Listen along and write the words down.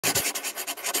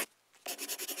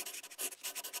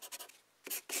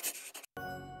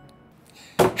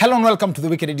Hello and welcome to the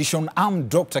Wicked Edition. I'm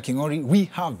Dr. Kingori. We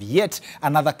have yet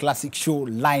another classic show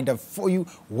lined up for you.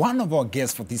 One of our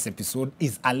guests for this episode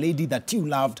is a lady that you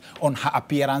loved on her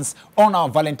appearance on our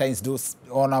Valentine's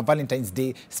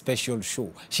Day special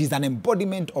show. She's an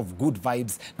embodiment of good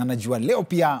vibes. Na najua leo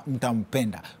pia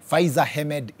mtampenda.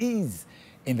 Faiza is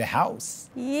in the house.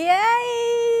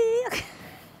 Yay!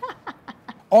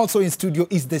 Also in studio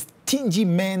is the Stingy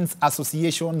Men's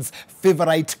Association's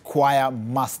favorite choir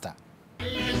master.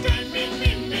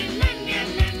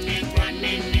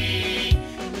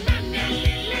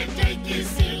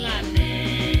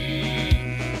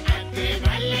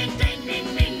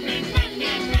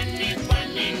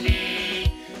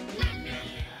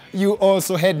 You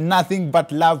also had nothing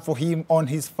but love for him on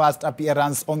his first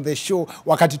appearance on the show.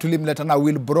 Wakati tulimleta na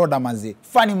Will Broda maze.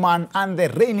 Funny man and the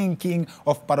reigning king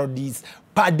of parodies,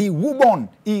 Padi Wubonn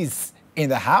is in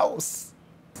the house.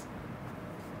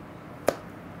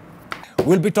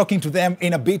 We'll be talking to them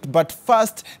in a bit, but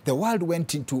first, the world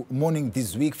went into mourning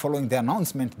this week following the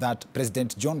announcement that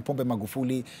President John Pombe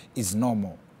Magufuli is no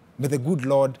more. May the good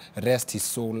Lord rest his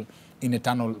soul in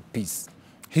eternal peace.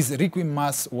 His Requiem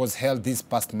Mass was held this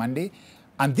past Monday,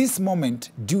 and this moment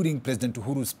during President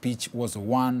Uhuru's speech was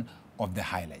one of the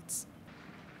highlights.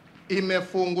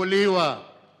 Imefunguliwa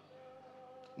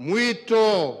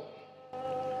mwito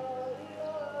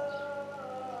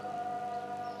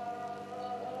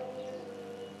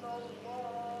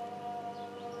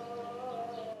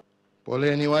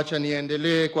poleni, wacha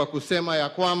niendelee kwa kusema ya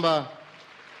kwamba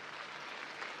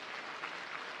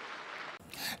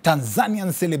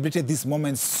Tanzanians celebrated this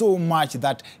moment so much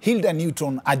that Hilda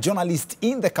Newton, a journalist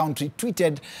in the country,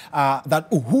 tweeted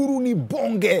that Uhuru ni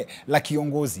bonge la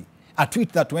kiongozi. A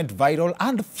tweet that went viral,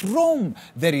 and from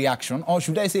the reaction, or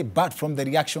should I say, but from the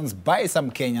reactions by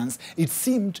some Kenyans, it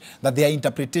seemed that their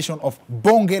interpretation of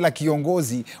bonge la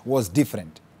kiongozi was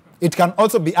different. It can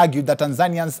also be argued that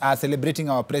Tanzanians are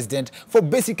celebrating our president for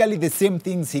basically the same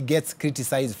things he gets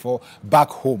criticized for back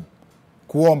home.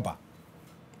 Kuomba.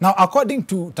 Now, according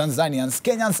to Tanzanians,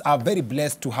 Kenyans are very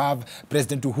blessed to have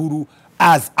President Uhuru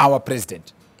as our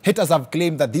president. Haters have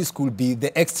claimed that this could be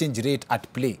the exchange rate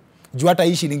at play. Juu hata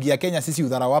hii shilingi ya Kenya sisi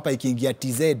udharawapa ikiingia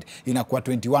TZ inakuwa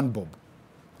 21 bob.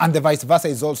 And the vice versa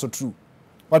is also true.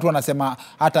 Watu wanasema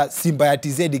hata Simba ya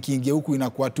TZ ikiingia huku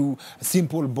inakuwa tu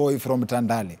simple boy from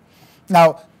Tandale.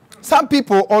 Now, some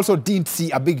people also didn't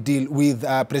see a big deal with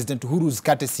President Uhuru's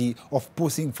courtesy of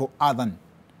posing for Adhan.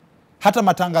 Hata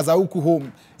matangaza huku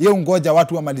home, ye ungoja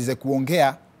watu wamalize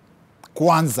kuongea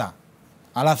kwanza,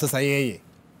 alafu sasa yeye.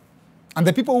 And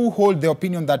the people who hold the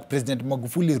opinion that President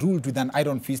Magufuli ruled with an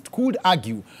iron fist could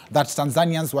argue that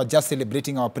Tanzanians were just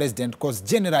celebrating our president because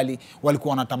generally walikuwa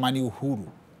wanatamani uhuru.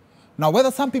 Now,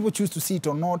 whether some people choose to see it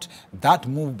or not, that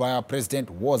move by our president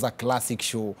was a classic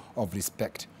show of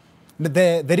respect.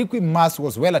 The Requiem Mass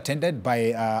was well attended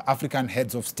by African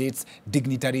heads of states,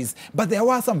 dignitaries, but there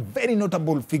were some very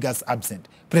notable figures absent.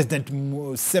 President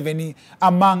Museveni,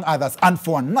 among others, and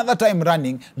for another time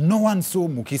running, no one saw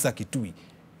Mukisa Kitui.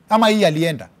 Ama hii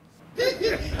alienda.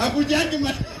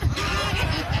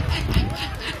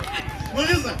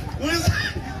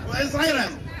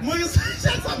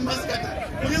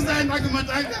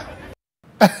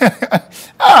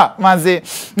 Manze.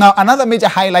 Now, another major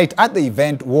highlight at the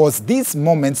event was these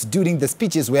moments during the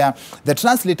speeches where the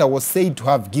translator was said to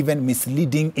have given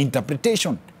misleading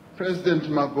interpretation. President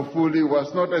Magufuli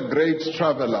was not a great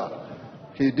traveler.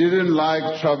 He didn't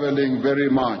like traveling very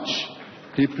much.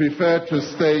 He preferred to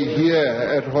stay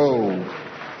here at home.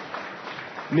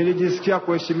 Nilijisikia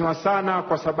kuheshimiwa sana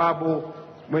kwa sababu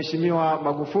Mheshimiwa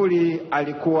Magufuli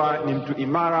alikuwa ni mtu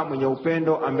imara mwenye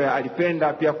upendo ambaye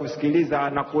alipenda pia kusikiliza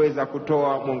na kuweza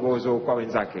kutoa mwongozo kwa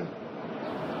wenzake.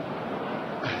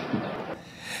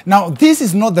 Now, this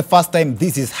is not the first time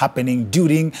this is happening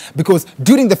because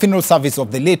during the funeral service of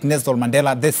the late Nelson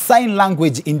Mandela, the sign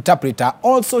language interpreter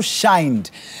also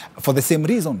shined for the same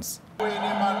reasons.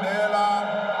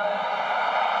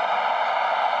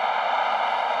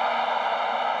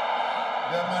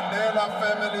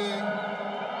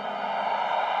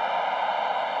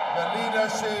 The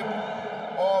leadership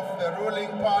of the ruling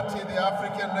party, the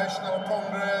African National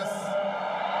Congress.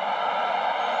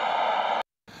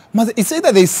 It's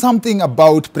either there is something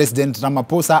about President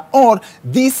Ramaphosa, or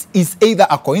this is either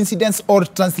a coincidence, or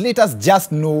translators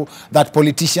just know that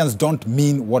politicians don't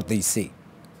mean what they say.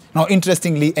 Now,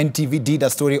 interestingly, NTV did a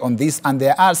story on this, and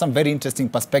there are some very interesting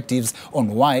perspectives on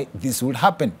why this would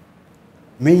happen.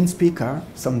 Main speaker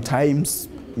sometimes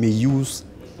may use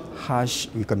harsh,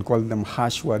 we can call them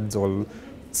harsh words, or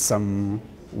some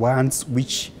words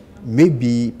which may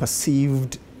be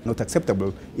perceived not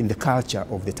acceptable in the culture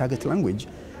of the target language.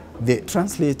 the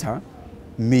translator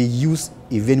may use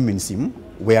evenemism,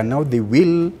 where now they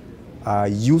will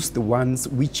use the ones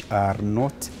which are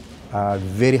not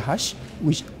very harsh,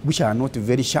 which are not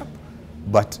very sharp,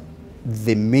 but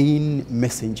the main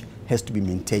message has to be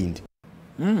maintained.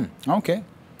 Okay.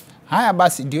 Haya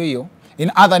basi ndio hiyo. In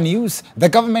other news, the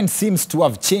government seems to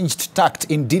have changed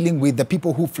tact in dealing with the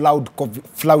people who flout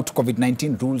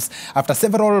COVID-19 rules after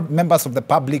several members of the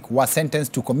public were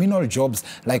sentenced to communal jobs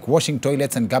like washing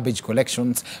toilets and garbage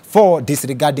collections for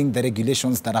disregarding the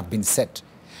regulations that have been set.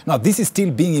 Now, this is still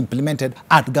being implemented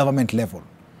at government level.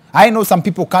 I know some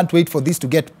people can't wait for this to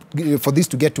get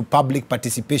to public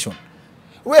participation.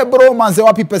 We bro, manze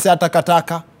wapi pesa ya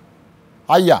takataka?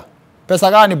 Aya,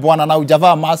 pesa gani bwana na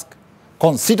ujavaa mask?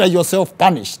 Consider yourself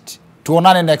punished.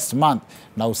 Tuonane next month.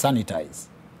 Now sanitize.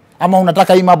 Ama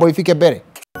unataka hii mambo ifike bere?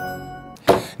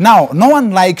 Now, no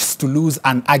one likes to lose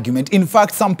an argument. In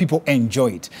fact, some people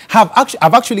enjoy it.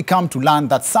 I've actually come to learn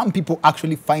that some people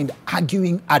actually find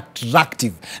arguing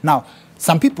attractive. Now,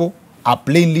 some people are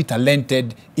plainly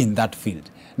talented in that field.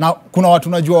 Now, kuna watu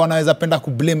najua wanaweza penda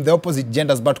blame the opposite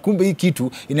genders, but kumbe hii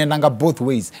kitu inaendanga both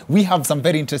ways. We have some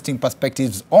very interesting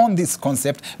perspectives on this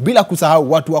concept, bila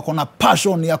kusahau watu wako na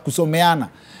passion ya kusomeana.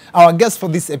 Our guests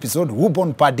for this episode,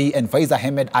 Wubonn, Padi and Faiza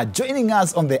are joining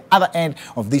us on the other end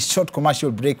of this short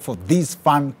commercial break for this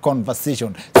fun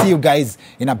conversation. See you guys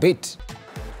in a bit.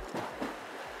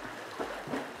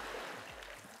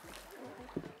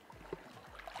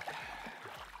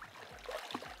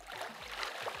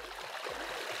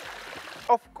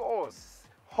 Of course,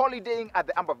 holidaying at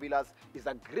the Amber Villas is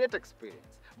a great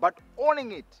experience, but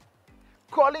owning it,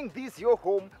 calling this your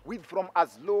home with from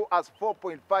as low as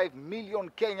 4.5 million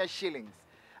Kenya shillings,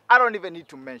 I don't even need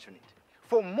to mention it.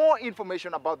 For more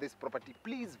information about this property,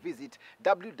 please visit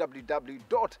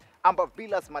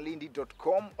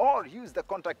www.ambervillasmalindi.com or use the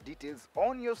contact details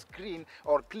on your screen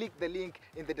or click the link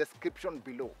in the description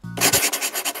below.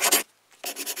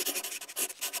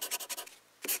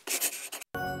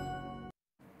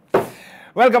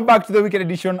 Welcome back to the weekend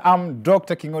edition. I'm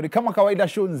Dr. Kingori. Kama kawaida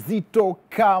show nzito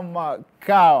kama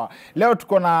kawa. Leo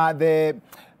tuko na the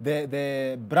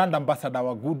brand ambassador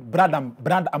wa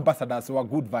brand ambassadors wa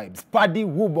good vibes. Padi,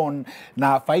 Wubonn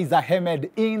na Faiza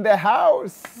in the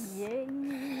house. Yay.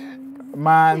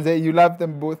 Manze, you love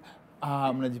them both.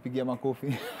 Mnajipigia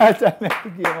makofi. Acha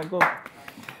napigia makofi.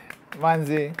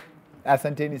 Manze,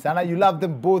 asanteni sana. You love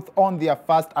them both on their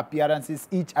first appearances,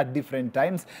 each at different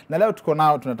times. Na leo tuko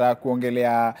nao tunataka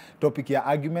kuongelea topic ya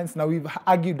arguments. Now we've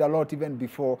argued a lot even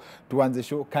before tuanze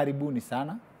show. Karibuni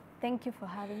sana. Thank you for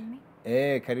having me.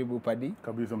 Karibu Padi.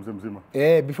 Kabisa mzima.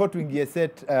 Before tuingie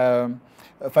set,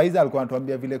 Faiza alikuwa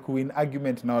anatuambia vile kuwin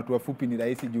argument na watu wafupi ni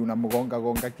rahisi juu na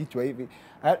gonga kichwa hivi.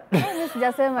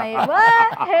 Sijasema hivyo.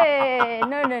 Hey,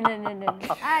 no.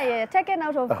 Yeah, taken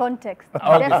out of context.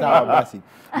 Okay, sawa basi.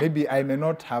 Maybe I may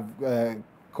not have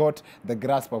caught the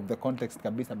grasp of the context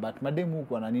kabisa, but mademu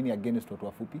huko na nini against watu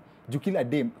wafupi? Juu kila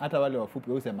dem hata wale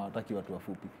wafupi husema hawataki watu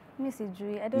wafupi. Mimi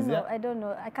sijui. I don't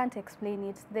know. I can't explain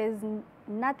it. There's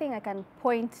nothing I can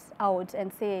point out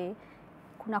and say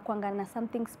kuna kuangana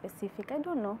something specific. I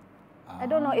don't know. I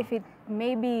don't know if it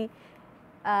maybe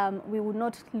we would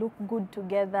not look good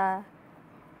together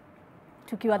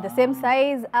tukiwa the same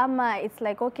size, ama it's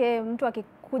like okay, mtu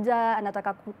akikuja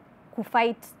anataka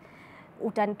kufight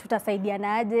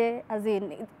tutasaidiana aje, as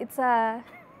in it's a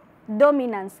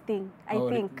dominance thing, I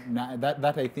think.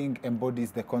 That I think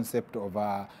embodies the concept of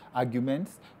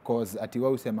arguments, because atiwa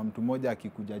usema mtu mmoja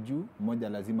akikuja juu, mmoja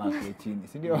lazima akae chini,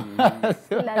 si ndio?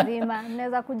 Lazima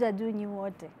mnaweza kuja juu nyi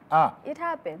wote. It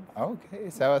happens. Okay,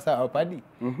 sawa Padi.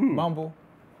 Mambo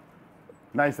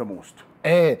nice most.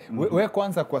 We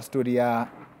kwanza kwa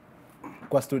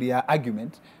story ya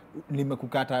argument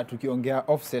nimekukata tukiongea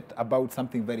offset about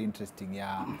something very interesting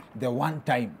ya the one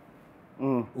time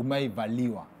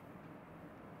umeivaliwa.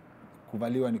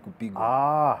 Kuvaliwa ni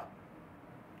kupigwa.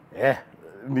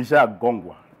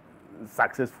 Nishagongwa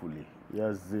successfully.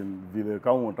 Yes, vile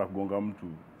kama utagonga mtu.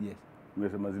 Yes.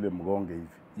 Unasema zile mgonge hivi.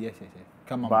 Yes.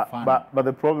 Kama mfano. But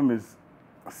the problem is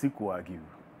siku argue.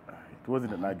 It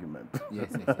wasn't an argument. Yes.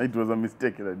 It was a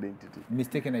mistaken identity.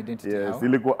 Mistaken identity. Yes,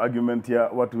 ilikuwa argument ya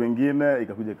watu wengine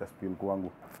ikakuja ikaspill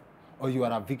kwangu. Or you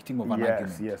are a victim of an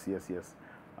argument. Yes.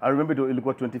 I remember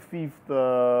ilikuwa 25th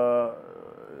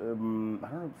I don't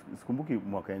know, sikumbuki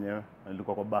mwaka yenyewe,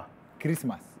 ilikuwa kwa bar.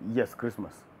 Christmas. Yes,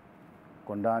 Christmas.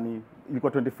 Kwa ndani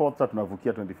ilikuwa 24th, sasa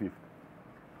tunavukia 25th.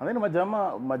 Then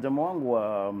majama wangu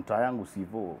wa mtaa yangu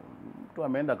Sivo, mtu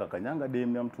ameenda kakanyanga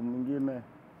dem ya mtu mwingine.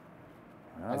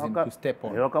 As in to step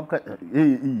on.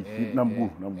 Na mguu.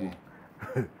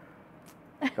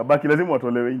 Kabaki lazima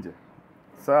watolewe nje.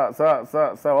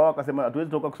 Sa wao wakasema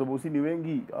hatuwezi toka kwa sababu si ni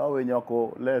wengi au wenye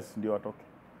wako less ndio watoke.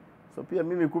 So pia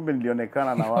mimi kumbe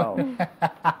nilionekana na wao.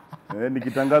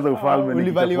 Nikitangaza ufalme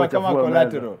ulivaliwa kama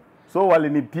collateral. So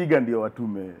walinipiga ndio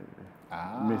watume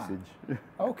message.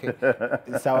 Okay.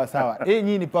 Sawa.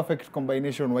 Hii ni perfect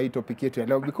combination wa hii topic yetu ya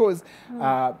leo because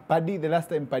Padi, the last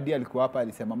time Padi alikuwa hapa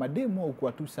alisema mademo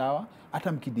hukuwa tu sawa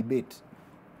hata mkidebate.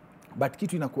 But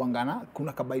kitu inakuangana,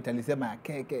 kuna kabaita alisema ya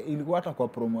keke, ilikuwa hata kwa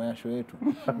promo ya show yetu.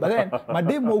 But then,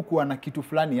 mademo hukuwa na kitu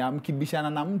fulani ya mkibishana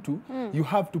na mtu, you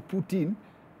have to put in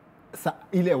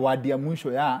ile word ya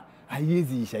mwisho ya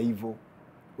haiwezi isha hivyo.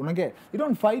 Unange, you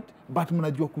don't fight, but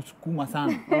mnajua kusukuma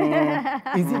sana.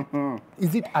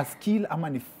 Is it a skill ama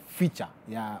ni feature?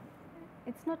 Yeah.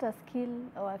 It's not a skill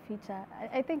or a feature.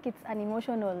 I think it's an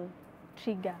emotional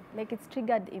trigger. Like it's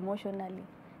triggered emotionally.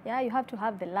 Yeah, you have to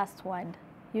have the last word.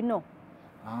 You know,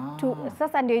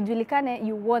 sasa ndio ijulikane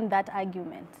you won that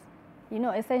argument. You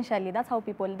know, essentially that's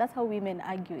how women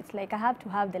argue. It's like I have to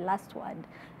have the last word.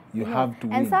 You have to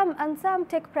and win. Some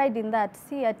take pride in that.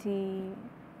 See at you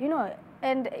know,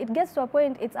 and it gets to a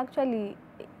point. It's actually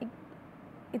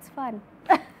it's fun.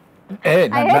 I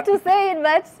hate to say it,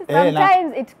 but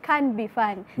sometimes it can be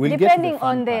fun, depending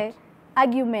on the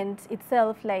argument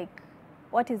itself. Like,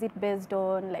 what is it based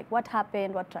on? Like, what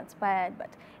happened? What transpired? But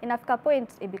in a point,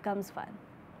 it becomes fun.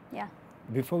 Yeah.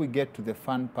 Before we get to the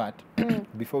fun part,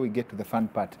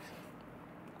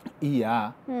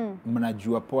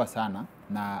 mnajua poa sana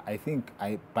na I think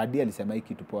Padi alisema hiki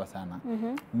kitu poa sana.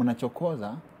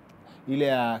 Mnachokoza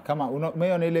ile kama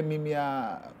umeona ile mimi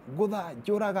ya godha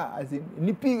joraga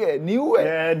nipige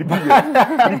niue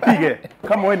nipige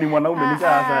kama wewe ni mwanaume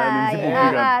sasa ni mzigo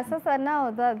kupiga. Sasa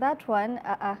now that one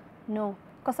no,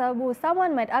 kwa sababu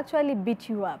someone might actually beat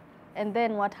you up and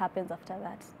then what happens after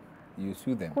that? You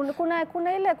sue them.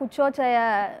 Kuna ile kuchocha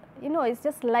ya, you know, it's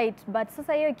just light, but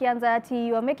sasa hiyo ikianza ati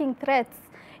you are making threats,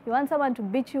 you want someone to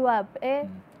beat you up,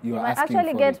 you might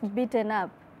actually get beaten up.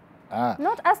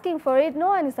 Not asking for it. No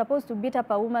one is supposed to beat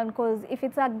up a woman, because if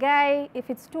it's a guy, if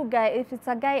it's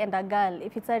a guy and a girl,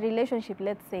 if it's a relationship,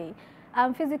 let's say,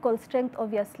 physical strength,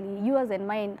 obviously, yours and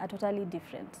mine are totally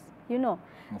different, you know.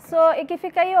 Okay. So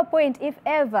ikifika hiyo point, if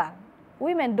ever,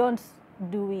 women don't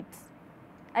do it.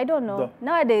 I don't know.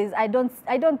 Nowadays, I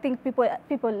don't think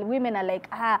women are like,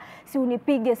 si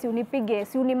unipige,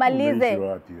 si unimalize.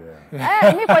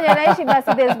 Mi kwenye naishi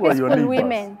basi, there's peaceful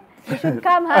women. You should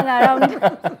come hang around.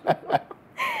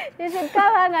 You should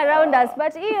come hang around us.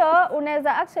 But hiyo,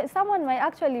 unaweza actually, someone might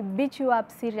actually beat you up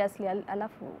seriously,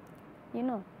 alafu, you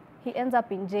know, he ends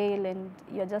up in jail and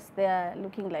you're just there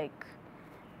looking like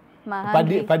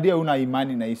mahali. Padi una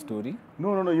imani na hii story?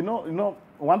 No, you know,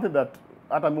 one thing that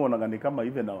hata mimi wanagani kama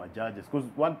even our judges, because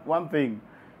one thing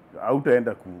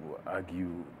hautaenda ku argue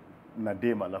na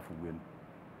dem alafu win.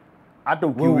 Hata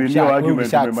ukiwinio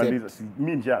argument umemaliza,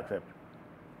 mimi nje accept.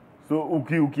 So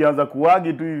ukianza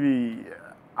kuagi tu hivi,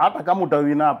 hata kama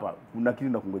utawina hapa, kuna kitu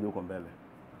nakungoja huko mbele.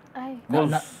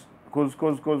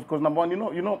 Because number one,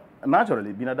 you know,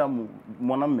 naturally binadamu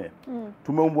mwanamume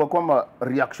tumeumbwa kwamba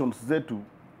reactions zetu,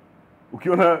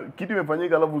 ukiona kitu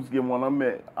imefanyika alafu usikie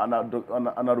mwanamume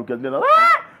anarukia zile,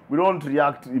 we don't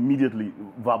react immediately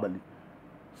verbally.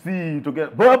 Si tokea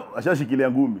bob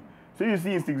ashashikilia ngumi. So you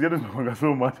see instincts zetu zinapanga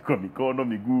so much kwa mikono,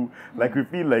 miguu, like we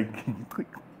feel like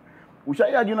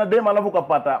ushaiagi na dem alafu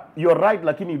kapata you're right,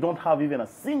 lakini you don't have even a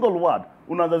single word.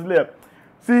 Unaanza zile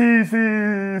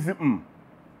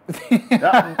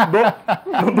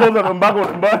those are mbako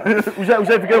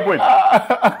ushaifikia point.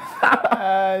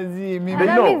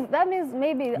 That means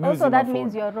maybe also that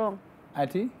means you're wrong.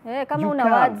 Ati? Kama una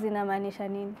words inamaanisha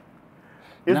nini?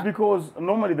 It's because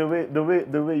normally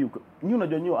the way you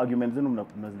unajua new arguments zenu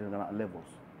mnazilingana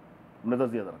levels. Mnaweza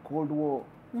zianza Cold War,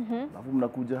 alafu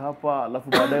mnakuja hapa, alafu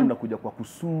baadaye mnakuja kwa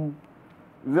kusuu.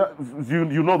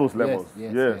 You know those levels.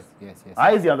 Yes.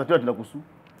 Aizi anza tena kusuu.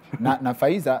 na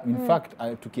Faiza, in fact,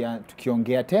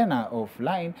 tukiongea tena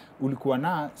offline, ulikuwa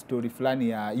na story fulani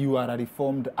ya you are a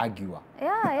reformed arguer.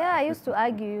 Yeah, I used to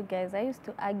argue, you guys. I used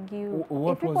to argue.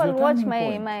 What if people watch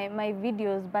my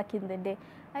videos back in the day,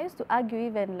 I used to argue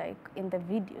even like in the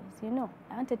videos, you know.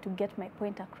 I wanted to get my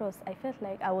point across. I felt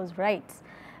like I was right.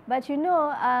 But you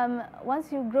know,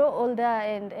 once you grow older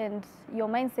and your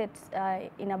mindset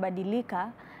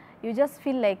inabadilika, you just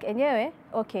feel like, enyewe,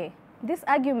 okay, these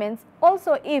arguments,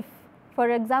 also if,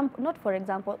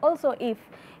 also if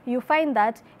you find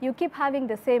that you keep having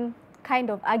the same kind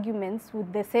of arguments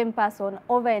with the same person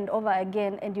over and over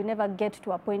again, and you never get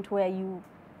to a point where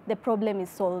the problem is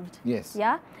solved. Yes.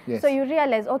 Yeah? Yes. So you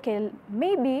realize, okay,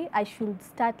 maybe I should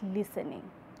start listening.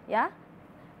 Yeah?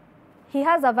 he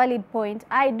has a valid point.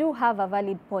 I do have a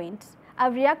valid point.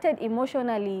 I've reacted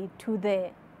emotionally to the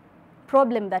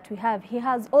problem that we have. He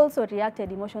has also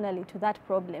reacted emotionally to that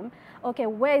problem. Okay,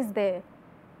 where is the,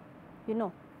 you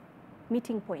know,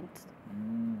 meeting point?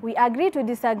 We agree to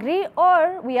disagree,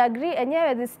 or we agree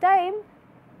enyewe this time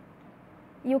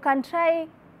you can try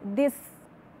this.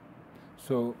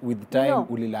 So with time, no.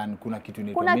 ulilan kuna kitu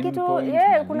ni kuna kitu, point,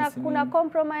 yeah, kuna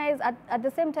compromise. At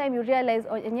the same time you realize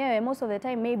enyewe most of the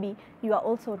time maybe you are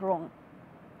also wrong.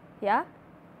 Yeah?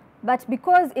 But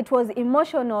because it was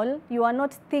emotional, you are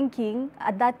not thinking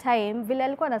at that time. Vile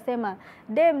alikuwa anasema,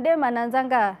 dem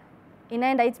ananzanga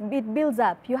inaenda, it builds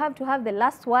up. You have to have the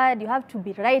last word, you have to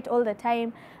be right all the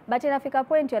time. But inafika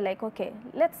point you're like, okay,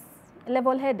 let's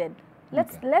level-headed.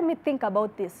 Let me think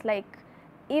about this. Like,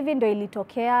 even though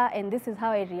ilitokea, and this is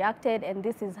how I reacted, and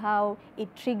this is how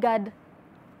it triggered,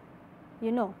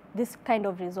 you know, this kind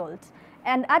of result.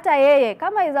 And hata yeye,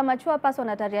 kama is a mature person,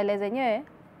 atarealize enyewe,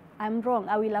 I'm wrong,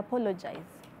 I will apologize.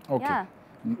 Okay. Yeah.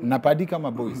 Na Padi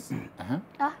kama boys.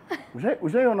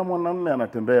 Ushaiona mwanamume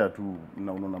anatembea tu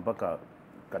na unaona mpaka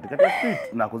katikati ya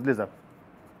street na kuzileza.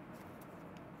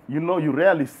 You know, you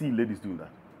rarely see ladies doing that.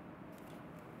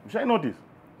 Ushai notice?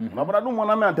 Unapata tu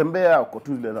mwanamume anatembea kwa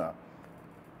tu zile za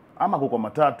ama kwa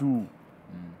matatu.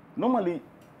 Normally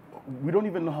we don't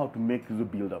even know how to make the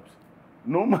build ups.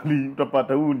 Normally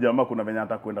utapata huyu jamaa kuna venye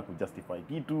hata kwenda kujustify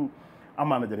kitu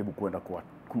ama anajaribu kwenda kwa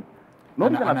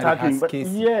not even attacking, but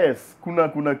yes,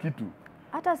 kuna kitu.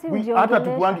 Hata si ujiongelesha. Hata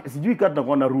tukuangi, sijui kama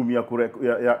tunakuwa na room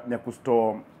ya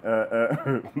kustore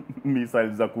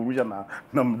missiles za kurusha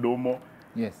na mdomo.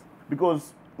 Yes.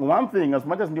 Because one thing, as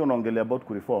much as ndio unaongelea about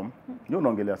kureform, ndio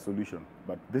unaongelea solution,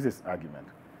 but this is argument.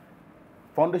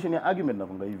 Foundation ya argument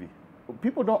nakonga hivi.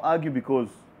 People don't argue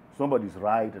because somebody's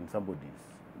right and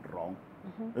somebody's wrong.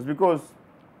 It's because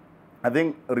I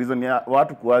think reason ya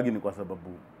watu kuargue ni kwa sababu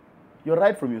you're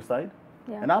right from your side,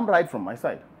 yeah, and I'm right from my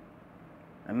side.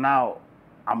 And now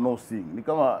I'm not seeing. Ni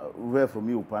kama where from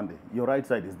you upande. Your right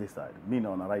side is this side. Mimi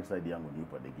naona right side yangu ni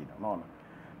upande mwingine. Unaona?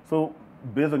 So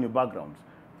based on your backgrounds,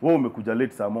 wewe umekuja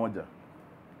late saa moja.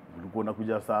 Ulikuwa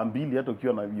unakuja saa 2 hata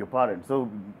ukiwa na your parents. So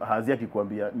hazi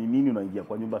akikwambia ni nini unaingia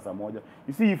kwa nyumba saa moja.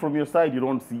 You see from your side you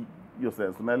don't see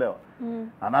yourself. Unaelewa?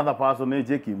 Another person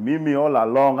jeki mimi all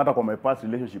along hata kwa my past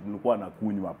relationship nilikuwa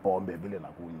nakunywa pombe vile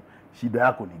nakunywa. Shida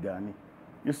yako ni gani?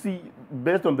 You see,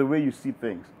 based on the way you see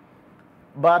things.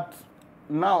 But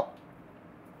now,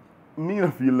 me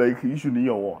I feel like you should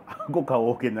hear war. Ako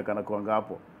kawo Kenya kana kuanga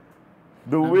hapo.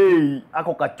 The way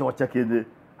ako kachocha Kenya,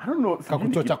 I don't know.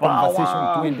 Kakuchocha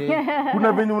conversation tuende.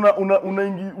 Kuna venye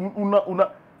una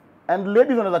and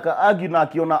ladies wanaweza ka argue na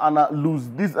akiona ana lose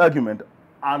this argument,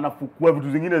 anafukua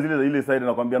vitu zingine zile za ile side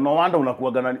na kwambia no wonder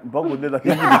unakuaga nani mpaka unaweza hii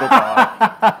imetoka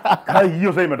wapi. Kai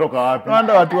hiyo sasa imetoka wapi?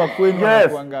 Wanda watu wa kwenu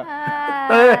wanakuanga.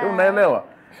 Unaelewa?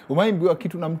 Umaimbiwa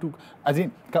kitu na mtu as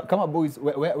in, kama boys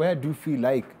where do you feel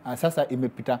like sasa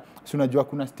imepita, si unajua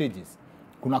kuna stages,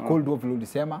 kuna cold war vile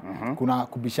ulisema, kuna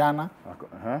kubishana,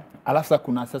 alafu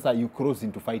kuna sasa you cross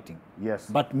into fighting.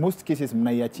 Yes. But most cases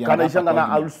mnaiachia kana ishanga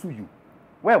na I'll sue you.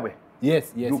 Wewe.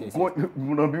 Yes.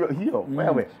 Unaambiwa hiyo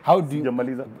wewe. How do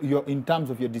you in terms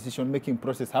of your decision making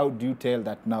process, how do you tell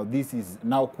that now this is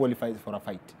now qualifies for a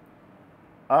fight?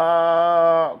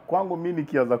 Kwangu mimi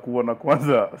nikianza kuona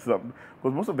kwanza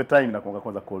because most of the time inakuanga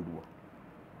kwanza cold war.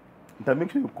 Nita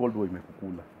make sure cold war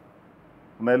imekukula.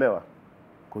 Unaelewa?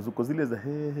 Kwa zile za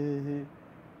he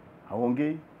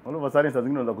haongei. All of a sudden saa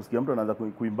zingine unaanza kusikia mtu anaanza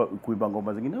kuimba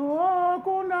ngoma zingine. Oh,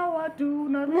 kuna watu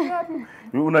na watu.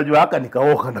 Unajua haka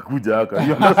nikaoka nakuja haka.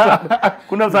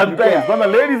 Kuna sometimes kama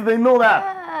ladies they know that.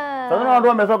 Sasa watu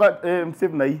wamesoka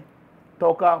msave na hii.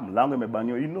 Toka mlango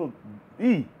imebaniwa. You know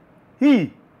hii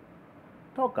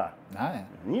toka. Haya.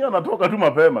 Hiyo anatoka tu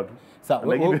mapema tu. So,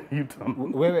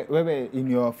 wewe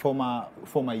in your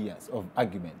former years of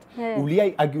argument,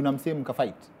 uliai argue na msee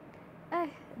mkafight?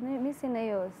 Mimi sina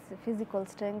hiyo physical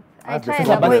strength.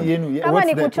 Kama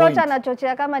ni kuchocha na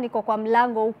chochea, kama niko kwa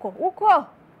mlango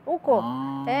huko.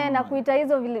 Na kuita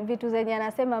hizo vitu zenye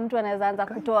anasema mtu anaweza anza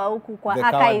kutoa huku kwa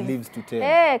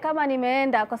archive. Kama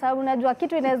nimeenda kwa sababu najua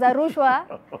kitu inaweza rushwa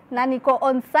na niko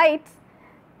on site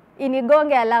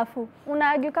inigonge, alafu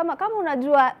unaargue kama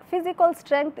unajua physical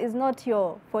strength is not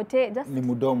your forte, just ni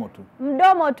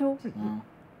mdomo tu.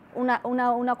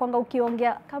 Unakwanga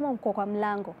ukiongea kama uko kwa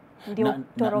mlango ndio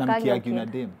torokange.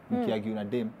 Mkiargue na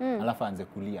dem alafu anze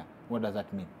kulia, what does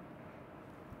that mean?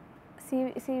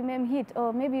 See mem hit,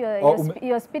 or maybe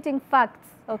you're spitting facts,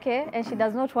 okay, and she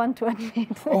does not want to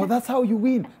admit. Oh, that's how you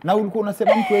win. Na ulikuwa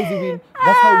unasema mtu hawezi win.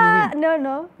 That's how you win.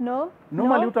 No.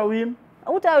 Normally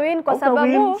utawin kwa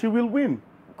sababu she will win.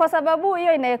 Kwa sababu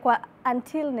hiyo inawekwa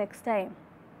until next time.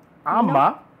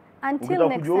 Ama Until ukitaka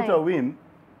next kujua time. win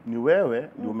ni wewe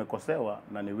ndio umekosewa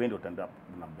na ni wewe ndio utaenda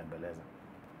unambembeleza.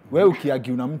 Wewe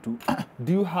ukiargue na mtu,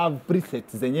 do you have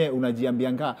presets zenye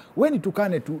unajiambianga, wewe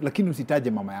nitukane tu lakini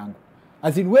usitaje mama yangu.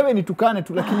 As in wewe nitukane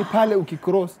tu lakini pale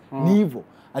ukicross ni hivyo.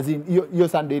 As in hiyo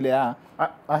Sunday ile I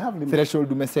have limits.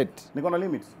 Threshold umeset. Niko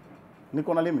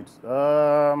na limits.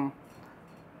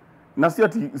 Na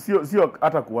sio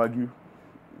hata kuargue.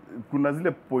 Kuna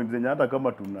zile points zenye hata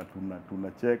kama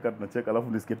tunacheka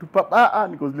alafu nisikie tu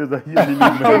niko zile za hiyo nini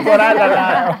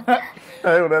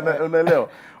unaelewa.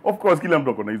 Of course kila mtu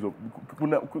ako na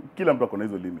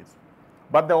hizo limits,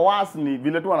 but the worst ni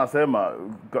vile tu wanasema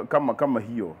kama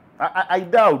hiyo I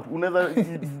doubt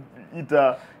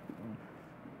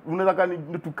unaweza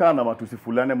kanitukana matusi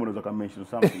fulani ama unaweza mention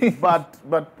something but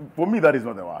for me that is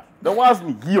not the worst. The worst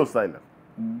ni hiyo silence.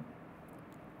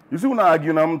 You see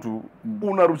argue na mtu,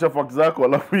 unarusha facts zako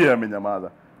alafu yeye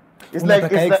amenyamaza. It's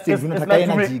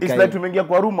like tumeingia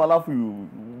kwa room alafu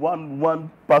one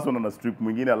person on a strip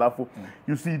mwingine alafu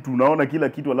you see tunaona kila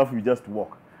kitu alafu you just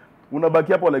walk.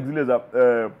 Unabaki hapo like zile za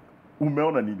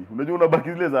umeona nini? Unajua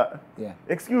unabaki zile za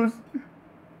excuse.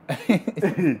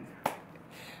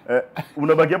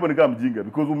 Unabaki hapo ni kama mjinga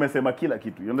because umesema kila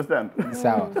kitu. You understand?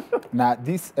 Sawa. Na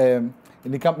this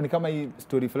ni kama hii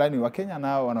story fulani wa Kenya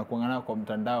nao wanakuangana kwa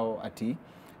mtandao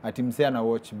ati msee ana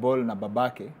watch ball na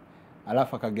babake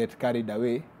alafu akaget carried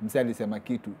away. Msee alisema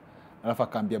kitu alafu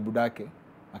akaambia budake,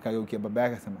 akageukia baba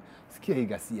yake akasema sikia hii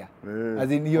gasia.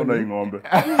 As in hiyo ni ng'ombe.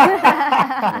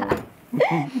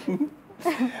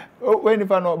 Wewe ni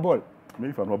fan wa ball?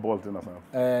 Mimi fan wa ball tena sana.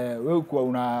 Wewe kwa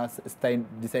una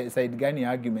side gani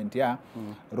argument ya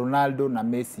Ronaldo na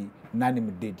Messi nani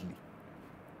mdeadly?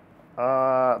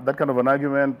 That kind of an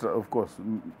argument, of course,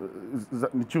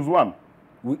 choose one.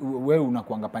 Wewe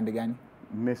unakuanga pande gani?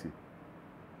 Messi.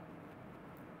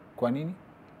 Kwa nini?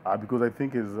 Because I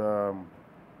think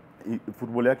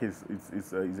football yake is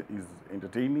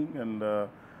entertaining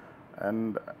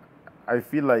and I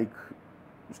feel like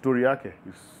story yake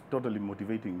is totally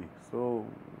motivating me. So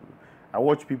I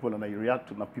watch people and I react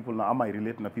to people and I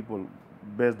relate to people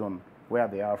based on where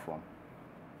they are from.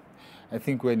 I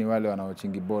think we ni wale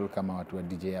wanaochingi ball kama watu wa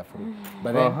DJ Afro.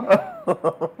 But then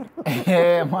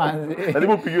man,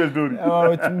 lazima upige story.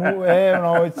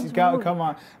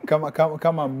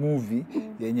 Kama movie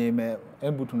yenye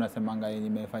hebu tunasemanga yenye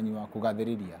imefanywa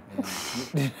kugadhiridia.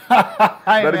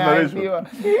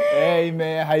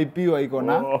 Imehypiwa iko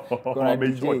na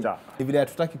DJ. Vile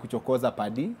hatutaki kuchokoza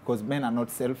Padi because men are not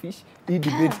selfish. Hii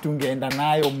debate tungeenda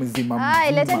nayo mzima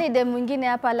mzima. Leteni dem mwingine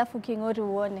hapa alafu Kingori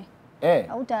uone.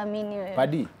 Hautaamini wewe.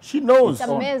 Padi. She knows.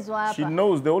 She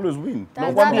knows they always win.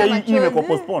 No wonder hii imekuwa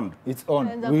postponed. It's on.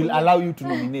 We will allow you to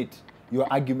nominate your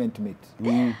argument mate.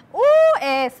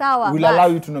 Sawa. We'll allow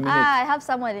you to nominate. I have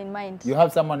someone in mind. You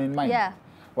have someone in mind? Yeah.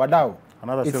 Wadau.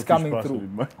 Another it's selfish coming through.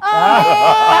 No.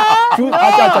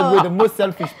 Actually, the most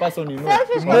selfish person you know.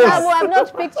 Selfish because I've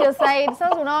not picked your side.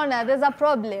 Sasa unaona there's a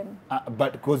problem.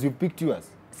 But because you picked yours.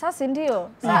 Sasa ndio.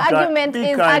 So argument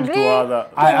is agree.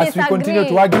 As we continue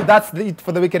to argue, that's it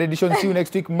for the weekend edition. See you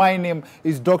next week. My name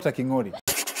is Dr. Kingori.